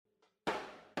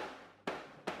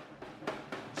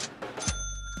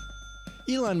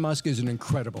Elon Musk is an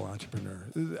incredible entrepreneur.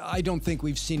 I don't think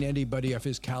we've seen anybody of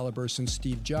his caliber since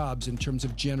Steve Jobs in terms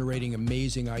of generating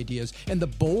amazing ideas and the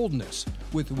boldness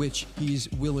with which he's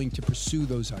willing to pursue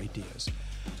those ideas.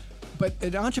 But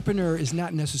an entrepreneur is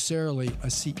not necessarily a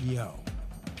CEO.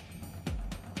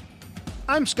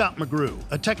 I'm Scott McGrew,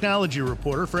 a technology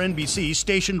reporter for NBC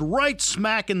stationed right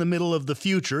smack in the middle of the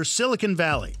future, Silicon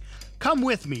Valley. Come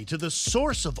with me to the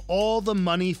source of all the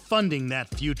money funding that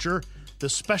future, the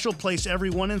special place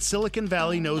everyone in Silicon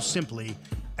Valley knows simply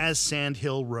as Sand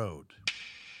Hill Road.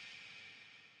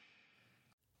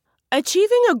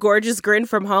 Achieving a gorgeous grin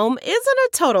from home isn't a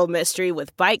total mystery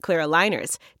with Bite Clear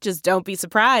aligners. Just don't be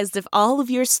surprised if all of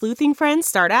your sleuthing friends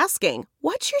start asking,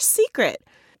 "What's your secret?"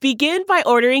 Begin by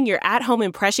ordering your at-home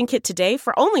impression kit today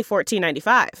for only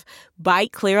 $14.95.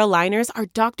 Bite Clear aligners are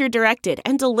doctor-directed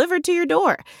and delivered to your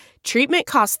door. Treatment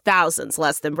costs thousands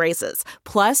less than braces.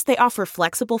 Plus, they offer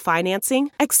flexible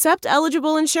financing, accept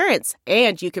eligible insurance,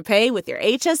 and you can pay with your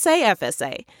HSA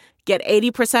FSA. Get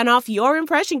 80% off your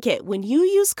impression kit when you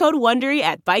use code WONDERY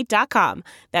at Byte.com.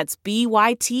 That's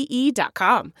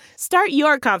BYTE.com. Start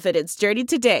your confidence journey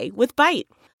today with Byte.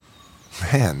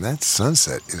 Man, that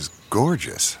sunset is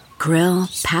gorgeous. Grill,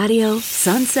 patio,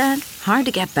 sunset. Hard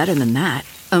to get better than that.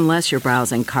 Unless you're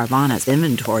browsing Carvana's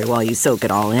inventory while you soak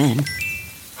it all in.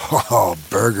 Oh,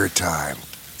 burger time.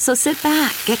 So sit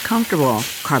back, get comfortable.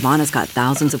 Carvana's got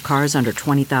thousands of cars under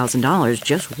 $20,000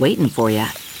 just waiting for you.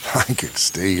 I could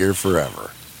stay here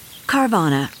forever.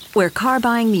 Carvana, where car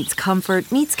buying meets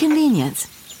comfort, meets convenience.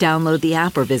 Download the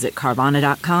app or visit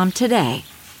Carvana.com today.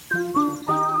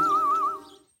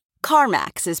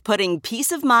 CarMax is putting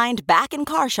peace of mind back in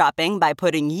car shopping by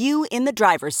putting you in the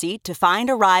driver's seat to find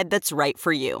a ride that's right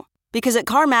for you. Because at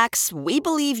CarMax, we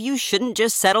believe you shouldn't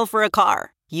just settle for a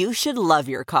car. You should love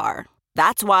your car.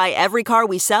 That's why every car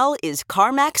we sell is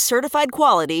CarMax certified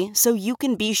quality, so you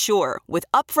can be sure with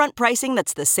upfront pricing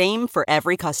that's the same for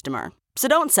every customer. So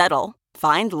don't settle.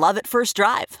 Find love at first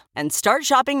drive and start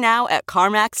shopping now at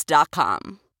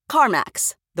CarMax.com.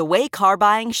 CarMax, the way car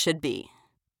buying should be.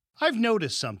 I've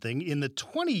noticed something in the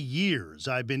 20 years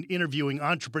I've been interviewing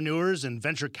entrepreneurs and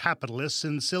venture capitalists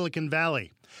in Silicon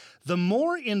Valley. The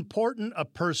more important a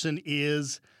person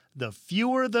is, the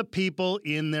fewer the people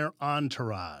in their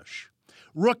entourage.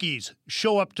 Rookies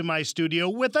show up to my studio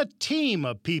with a team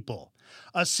of people.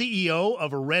 A CEO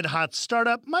of a red-hot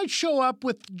startup might show up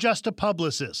with just a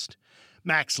publicist.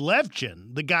 Max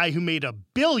Levchin, the guy who made $1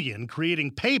 billion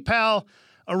creating PayPal,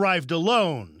 arrived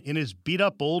alone in his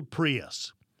beat-up old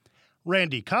Prius.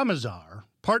 Randy Komisar,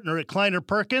 partner at Kleiner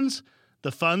Perkins,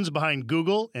 the funds behind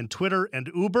Google and Twitter and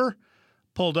Uber,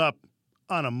 pulled up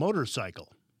on a motorcycle.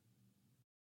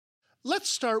 Let's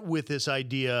start with this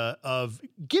idea of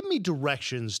give me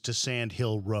directions to Sand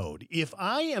Hill Road. If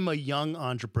I am a young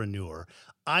entrepreneur,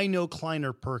 I know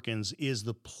Kleiner Perkins is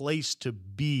the place to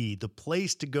be, the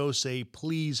place to go say,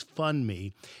 please fund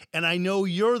me. And I know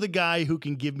you're the guy who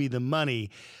can give me the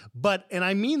money. And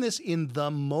I mean this in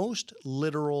the most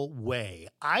literal way.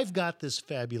 I've got this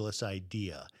fabulous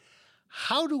idea.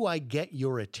 How do I get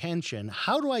your attention?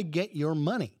 How do I get your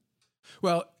money?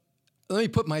 Well, let me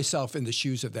put myself in the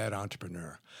shoes of that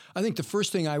entrepreneur. I think the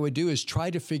first thing I would do is try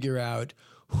to figure out,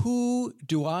 who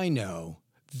do I know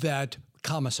that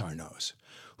Komisar knows?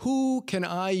 Who can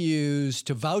I use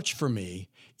to vouch for me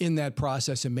in that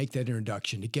process and make that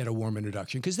introduction, to get a warm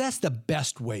introduction? Because that's the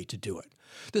best way to do it.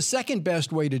 The second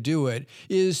best way to do it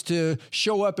is to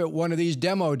show up at one of these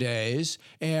demo days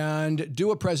and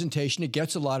do a presentation that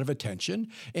gets a lot of attention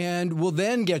and will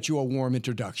then get you a warm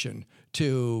introduction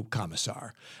to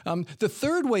Komisar. The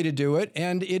third way to do it,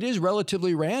 and it is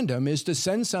relatively random, is to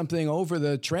send something over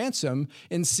the transom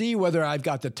and see whether I've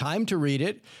got the time to read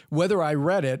it, whether I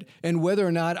read it, and whether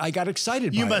or not I got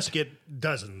excited by it. You must get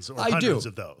dozens or hundreds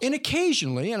of those. And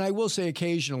occasionally, and I will say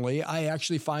occasionally, I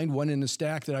actually find one in the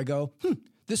stack that I go,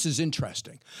 this is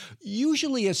interesting.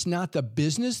 Usually it's not the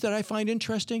business that I find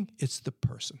interesting, it's the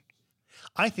person.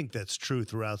 I think that's true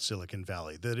throughout Silicon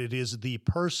Valley, that it is the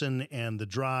person and the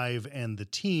drive and the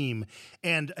team.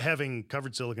 And having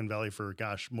covered Silicon Valley for,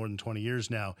 more than 20 years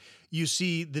now, you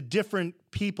see the different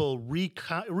people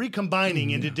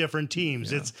recombining into different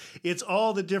teams. Yeah. It's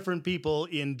all the different people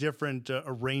in different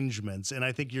arrangements. And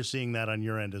I think you're seeing that on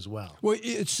your end as well. Well,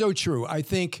 it's so true. I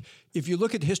think if you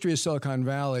look at the history of Silicon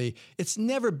Valley, it's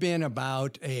never been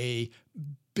about a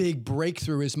big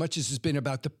breakthrough as much as it's been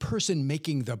about the person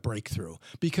making the breakthrough,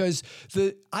 because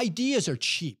the ideas are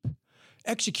cheap.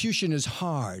 Execution is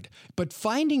hard, but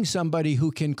finding somebody who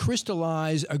can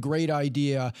crystallize a great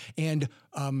idea and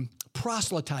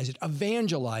proselytize it,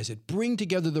 evangelize it, bring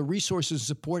together the resources and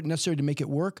support necessary to make it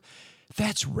work,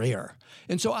 that's rare.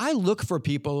 And so I look for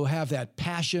people who have that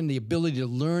passion, the ability to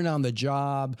learn on the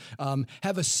job,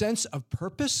 have a sense of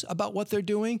purpose about what they're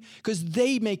doing, because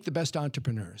they make the best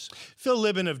entrepreneurs. Phil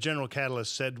Libin of General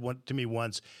Catalyst said to me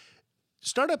once,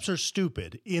 startups are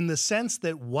stupid in the sense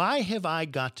that why have I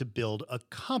got to build a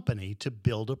company to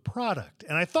build a product?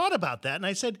 And I thought about that and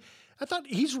I thought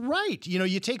he's right. You know,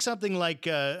 you take something like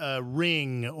a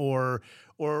Ring or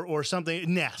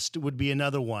something, Nest would be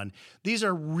another one. These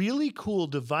are really cool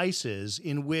devices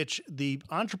in which the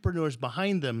entrepreneurs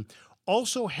behind them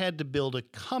also had to build a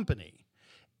company.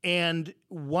 And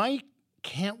why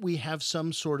can't we have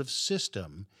some sort of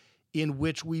system in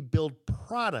which we build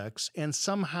products and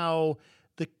somehow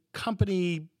the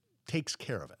company takes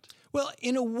care of it? Well,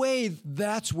 in a way,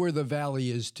 that's where the Valley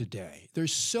is today.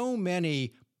 There's so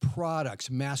many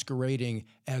products masquerading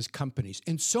as companies,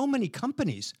 and so many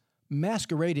companies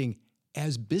masquerading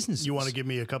as businesses. You want to give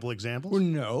me a couple examples? Well,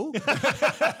 no.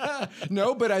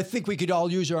 No, but I think we could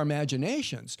all use our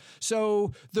imaginations.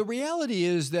 So the reality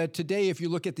is that today, if you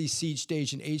look at these seed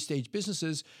stage and age stage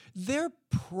businesses, they're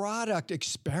product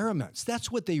experiments. That's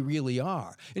what they really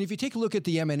are. And if you take a look at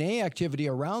the M&A activity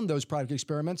around those product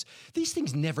experiments, these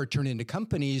things never turn into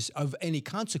companies of any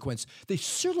consequence. They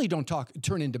certainly don't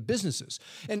turn into businesses.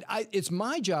 And it's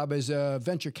my job as a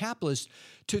venture capitalist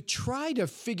to try to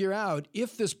figure out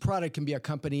if this product can be a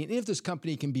company and if this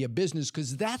company can be a business,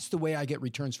 because that's the way I get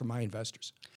returns from my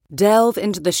investors. Delve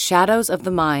into the shadows of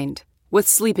the mind with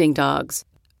Sleeping Dogs,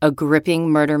 a gripping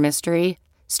murder mystery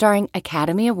starring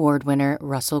Academy Award winner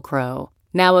Russell Crowe.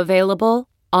 Now available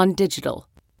on digital.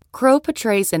 Crowe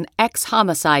portrays an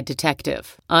ex-homicide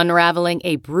detective unraveling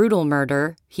a brutal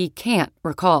murder he can't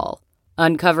recall.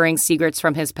 Uncovering secrets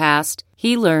from his past,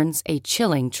 he learns a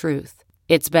chilling truth.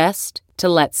 It's best to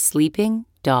let sleeping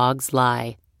dogs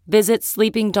lie. Visit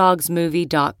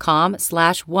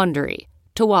sleepingdogsmovie.com/Wondery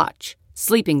to watch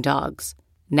Sleeping Dogs,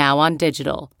 now on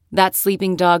digital. That's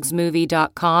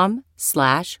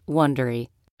sleepingdogsmovie.com/Wondery.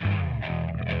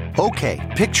 Okay,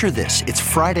 picture this. It's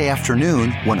Friday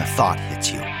afternoon when a thought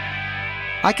hits you.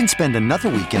 I can spend another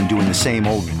weekend doing the same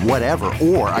old whatever,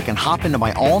 or I can hop into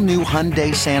my all-new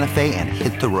Hyundai Santa Fe and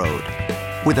hit the road.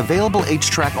 With available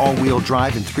H-Track all-wheel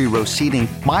drive and 3-row seating,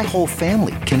 my whole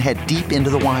family can head deep into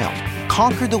the wild.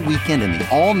 Conquer the weekend in the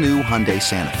all-new Hyundai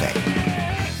Santa Fe.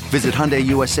 Visit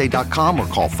HyundaiUSA.com or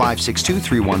call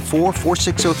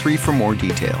 562-314-4603 for more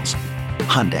details.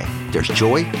 Hyundai, there's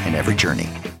joy in every journey.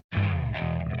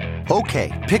 Okay,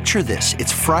 picture this.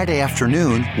 It's Friday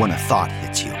afternoon when a thought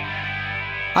hits you.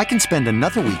 I can spend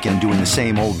another weekend doing the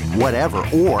same old whatever,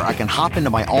 or I can hop into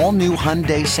my all-new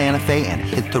Hyundai Santa Fe and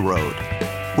hit the road.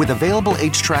 With available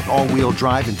H-Track all-wheel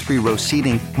drive and 3-row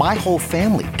seating, my whole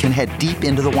family can head deep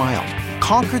into the wild.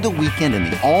 Conquer the weekend in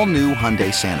the all-new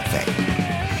Hyundai Santa Fe.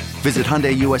 Visit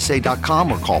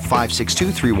HyundaiUSA.com or call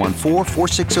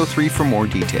 562-314-4603 for more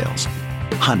details.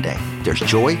 Hyundai, there's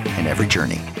joy in every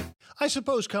journey. I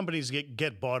suppose companies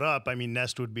get bought up. I mean,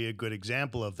 Nest would be a good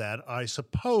example of that. I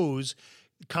suppose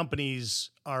companies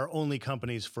are only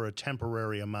companies for a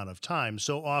temporary amount of time.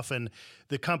 So often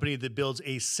the company that builds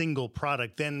a single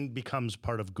product then becomes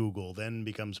part of Google, then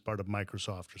becomes part of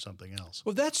Microsoft or something else.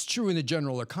 Well, that's true in the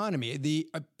general economy.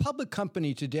 A public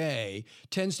company today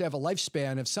tends to have a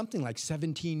lifespan of something like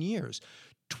 17 years.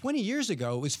 20 years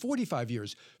ago, it was 45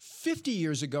 years. 50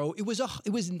 years ago, it was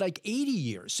like 80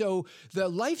 years. So the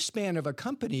lifespan of a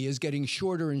company is getting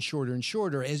shorter and shorter and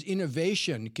shorter as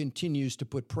innovation continues to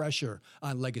put pressure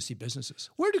on legacy businesses.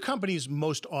 Where do companies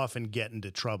most often get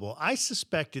into trouble? I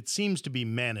suspect it seems to be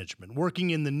management.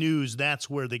 Working in the news, that's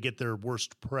where they get their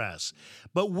worst press.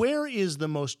 But where is the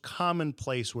most common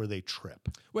place where they trip?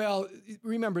 Well,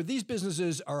 remember, these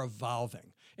businesses are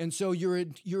evolving. And so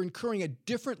you're incurring a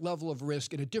different level of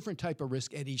risk and a different type of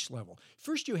risk at each level.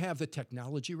 First, you have the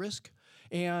technology risk,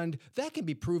 and that can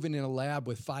be proven in a lab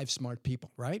with 5 smart people,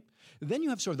 right? Then you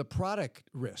have sort of the product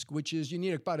risk, which is you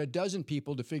need about a dozen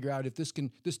people to figure out if this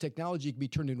technology can be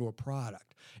turned into a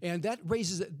product. And that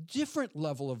raises a different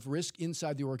level of risk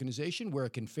inside the organization where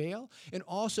it can fail, and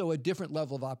also a different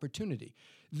level of opportunity.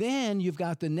 Then you've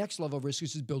got the next level of risk,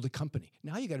 which is build a company.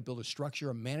 Now you've got to build a structure,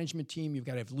 a management team. You've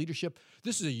got to have leadership.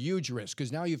 This is a huge risk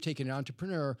because now you've taken an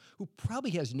entrepreneur who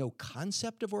probably has no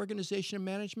concept of organization and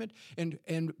management and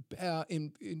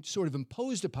sort of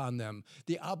imposed upon them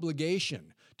the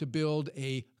obligation to build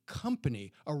a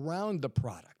company around the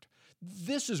product.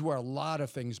 This is where a lot of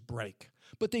things break.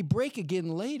 But they break again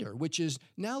later, which is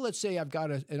now let's say I've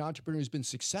got an entrepreneur who's been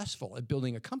successful at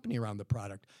building a company around the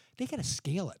product. They got to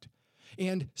scale it.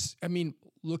 And I mean,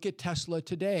 look at Tesla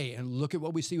today and look at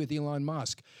what we see with Elon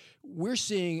Musk. We're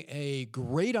seeing a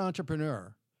great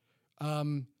entrepreneur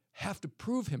have to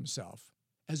prove himself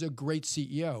as a great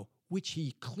CEO, which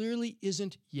he clearly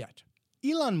isn't yet.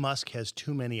 Elon Musk has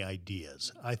too many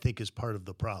ideas, I think, is part of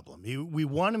the problem. We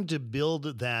want him to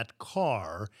build that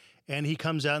car, and he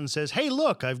comes out and says, hey,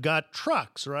 look, I've got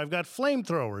trucks, or I've got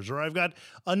flamethrowers, or I've got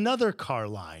another car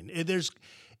line.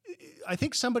 I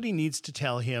think somebody needs to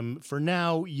tell him, for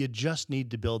now, you just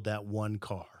need to build that one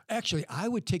car. Actually, I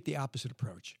would take the opposite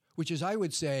approach, which is I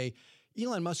would say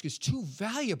Elon Musk is too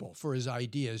valuable for his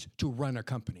ideas to run a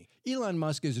company. Elon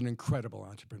Musk is an incredible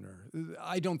entrepreneur.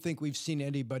 I don't think we've seen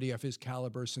anybody of his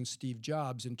caliber since Steve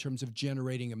Jobs in terms of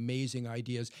generating amazing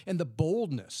ideas and the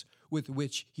boldness with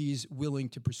which he's willing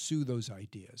to pursue those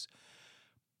ideas.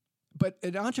 But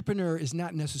an entrepreneur is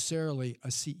not necessarily a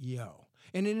CEO.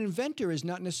 And an inventor is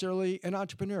not necessarily an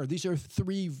entrepreneur. These are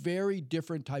three very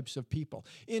different types of people.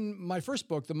 In my first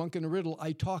book, The Monk and the Riddle,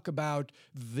 I talk about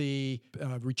the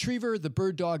retriever, the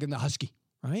bird dog, and the husky,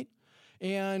 right?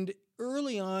 And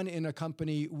early on in a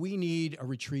company, we need a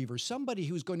retriever, somebody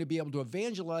who's going to be able to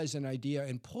evangelize an idea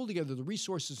and pull together the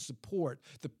resources, support,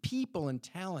 the people and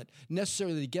talent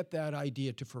necessary to get that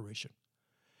idea to fruition.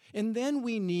 And then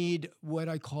we need what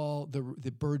I call the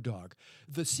bird dog,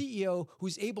 the CEO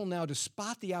who's able now to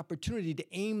spot the opportunity to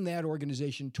aim that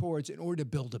organization towards in order to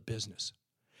build a business.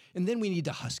 And then we need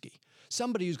the husky,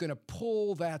 somebody who's going to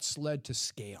pull that sled to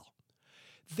scale.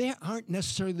 They aren't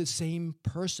necessarily the same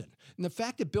person. And the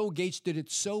fact that Bill Gates did it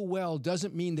so well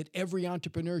doesn't mean that every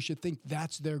entrepreneur should think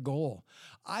that's their goal.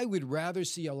 I would rather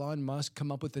see Elon Musk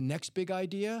come up with the next big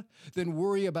idea than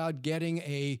worry about getting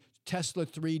a Tesla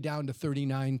 3 down to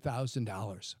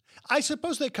 $39,000. I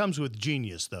suppose that comes with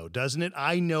genius, though, doesn't it?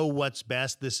 I know what's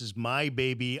best. This is my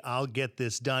baby. I'll get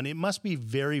this done. It must be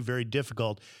very, very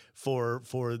difficult for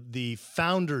the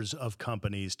founders of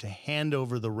companies to hand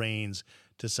over the reins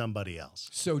to somebody else.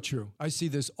 So true. I see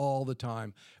this all the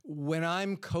time. When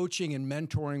I'm coaching and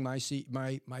mentoring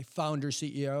my founder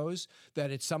CEOs,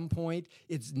 that at some point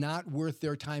it's not worth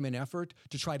their time and effort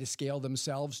to try to scale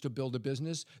themselves to build a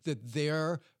business, that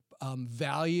their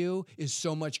value is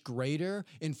so much greater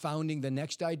in founding the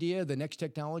next idea, the next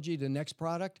technology, the next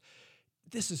product.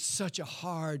 This is such a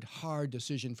hard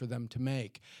decision for them to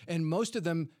make. And most of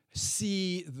them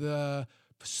see the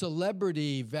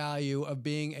celebrity value of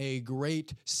being a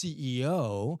great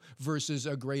CEO versus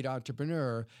a great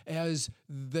entrepreneur as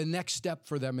the next step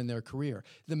for them in their career.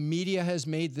 The media has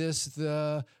made this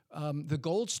the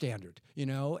gold standard,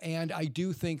 and I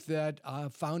do think that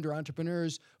founder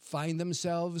entrepreneurs find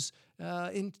themselves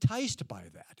enticed by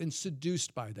that and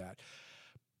seduced by that.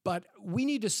 But we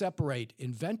need to separate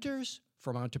inventors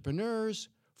from entrepreneurs,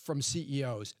 from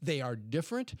CEOs. They are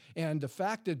different, and the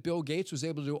fact that Bill Gates was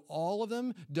able to do all of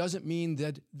them doesn't mean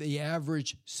that the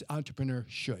average entrepreneur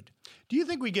should. Do you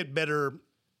think we get better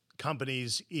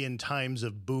companies in times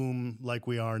of boom like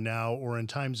we are now or in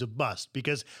times of bust?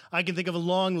 Because I can think of a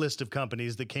long list of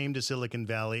companies that came to Silicon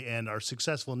Valley and are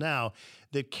successful now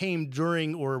that came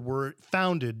during or were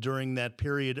founded during that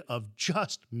period of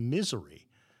just misery.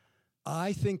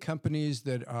 I think companies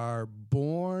that are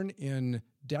born in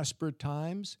desperate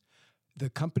times, the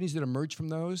companies that emerge from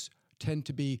those tend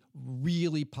to be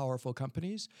really powerful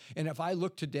companies. And if I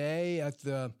look today at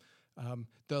the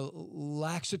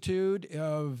laxitude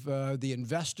of the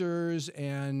investors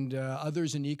and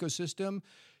others in the ecosystem,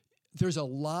 there's a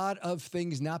lot of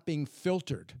things not being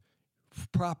filtered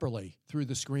properly through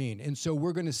the screen. And so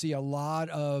we're going to see a lot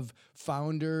of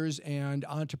founders and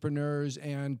entrepreneurs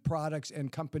and products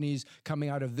and companies coming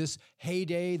out of this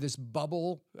heyday, this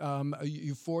bubble,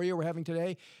 euphoria we're having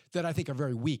today, that I think are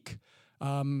very weak.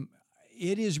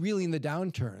 It is really in the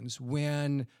downturns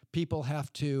when people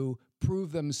have to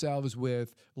prove themselves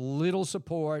with little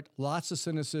support, lots of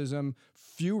cynicism,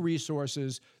 few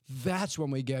resources. That's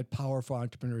when we get powerful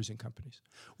entrepreneurs and companies.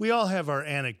 We all have our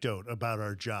anecdote about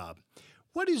our job.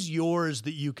 What is yours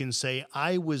that you can say,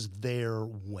 I was there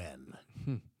when?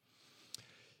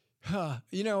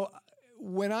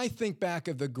 When I think back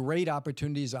of the great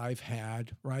opportunities I've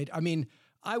had, right? I mean,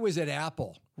 I was at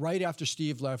Apple right after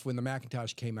Steve left when the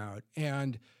Macintosh came out,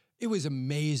 and it was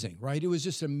amazing, right? It was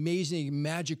just an amazing,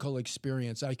 magical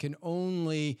experience. I can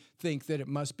only think that it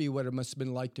must be what it must have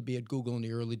been like to be at Google in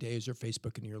the early days or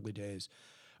Facebook in the early days.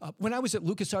 When I was at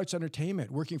LucasArts Entertainment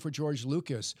working for George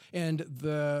Lucas, and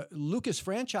the Lucas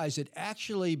franchise had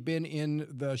actually been in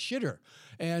the shitter,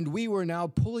 and we were now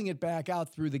pulling it back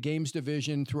out through the games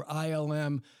division, through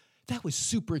ILM. That was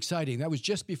super exciting. That was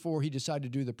just before he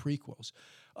decided to do the prequels.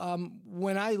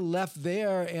 When I left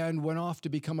there and went off to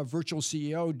become a virtual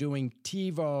CEO doing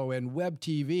TiVo and web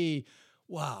TV,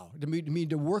 wow,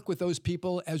 to work with those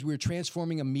people as we were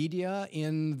transforming a media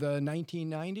in the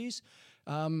 1990s.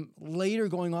 Later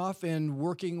going off and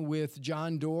working with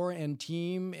John Doerr and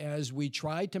team as we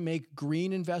tried to make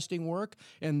green investing work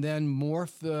and then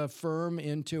morph the firm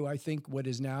into, I think, what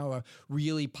is now a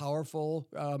really powerful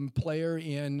player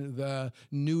in the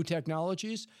new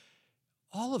technologies.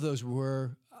 All of those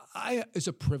it's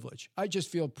a privilege. I just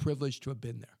feel privileged to have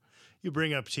been there. You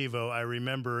bring up TiVo. I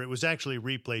remember it was actually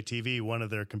Replay TV, one of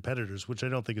their competitors, which I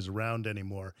don't think is around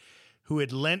anymore, who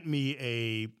had lent me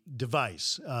a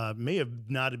device, may have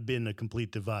not been a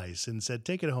complete device, and said,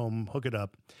 take it home, hook it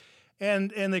up.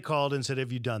 And they called and said,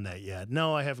 have you done that yet?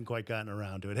 No, I haven't quite gotten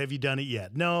around to it. Have you done it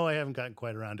yet? No, I haven't gotten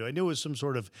quite around to it. I knew it was some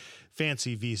sort of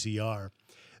fancy VCR.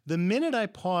 The minute I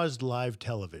paused live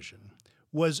television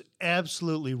was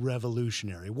absolutely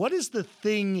revolutionary. What is the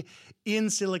thing in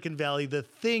Silicon Valley, the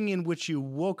thing in which you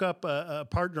woke up a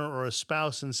partner or a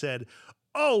spouse and said,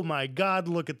 oh my God,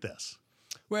 look at this?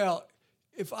 Well,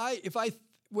 I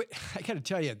got to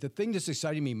tell you, the thing that's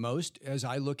exciting me most as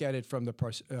I look at it from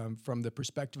the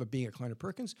perspective of being a client of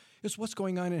Perkins is what's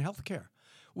going on in healthcare.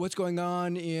 What's going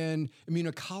on in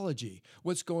immunology,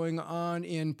 what's going on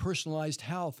in personalized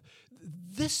health.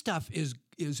 This stuff is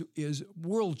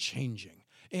world-changing.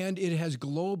 And it has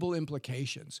global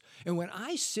implications. And when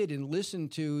I sit and listen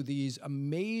to these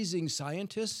amazing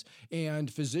scientists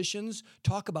and physicians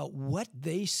talk about what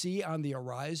they see on the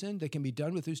horizon that can be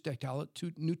done with these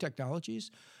new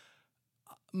technologies,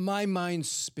 my mind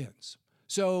spins.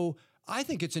 So I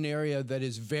think it's an area that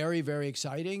is very, very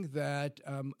exciting that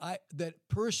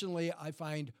personally I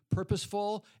find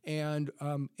purposeful and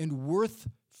worth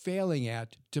failing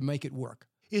at to make it work.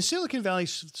 Is Silicon Valley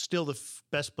still the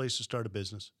best place to start a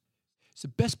business? It's the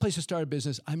best place to start a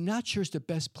business. I'm not sure it's the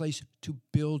best place to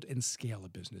build and scale a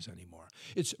business anymore.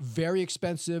 It's very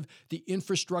expensive. The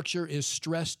infrastructure is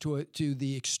stressed to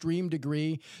the extreme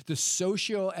degree. The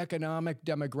socioeconomic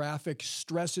demographic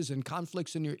stresses and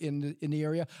conflicts in the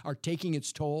area are taking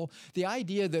its toll. The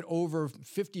idea that over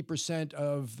 50%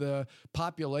 of the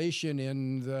population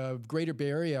in the Greater Bay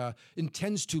Area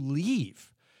intends to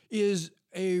leave is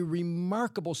a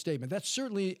remarkable statement. That's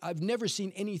certainly, I've never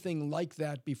seen anything like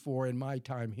that before in my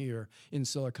time here in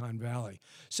Silicon Valley.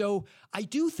 So I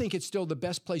do think it's still the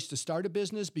best place to start a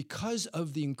business because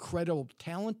of the incredible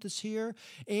talent that's here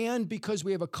and because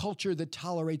we have a culture that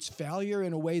tolerates failure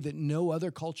in a way that no other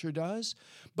culture does.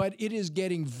 But it is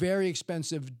getting very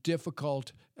expensive,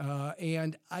 difficult,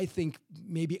 and I think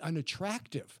maybe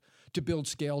unattractive to build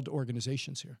scaled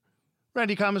organizations here.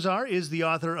 Randy Komisar is the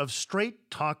author of Straight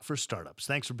Talk for Startups.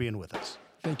 Thanks for being with us.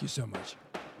 Thank you so much.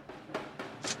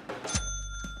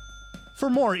 For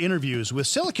more interviews with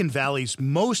Silicon Valley's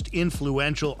most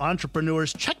influential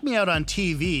entrepreneurs, check me out on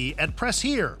TV at Press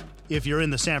Here. If you're in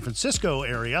the San Francisco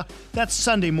area, that's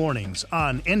Sunday mornings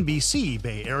on NBC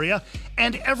Bay Area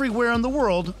and everywhere in the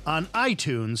world on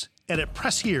iTunes and at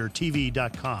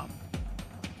PressHereTV.com.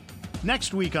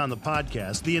 Next week on the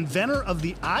podcast, the inventor of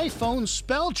the iPhone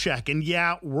spell check. And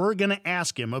yeah, we're going to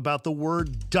ask him about the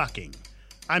word ducking.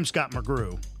 I'm Scott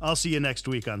McGrew. I'll see you next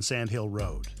week on Sand Hill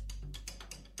Road.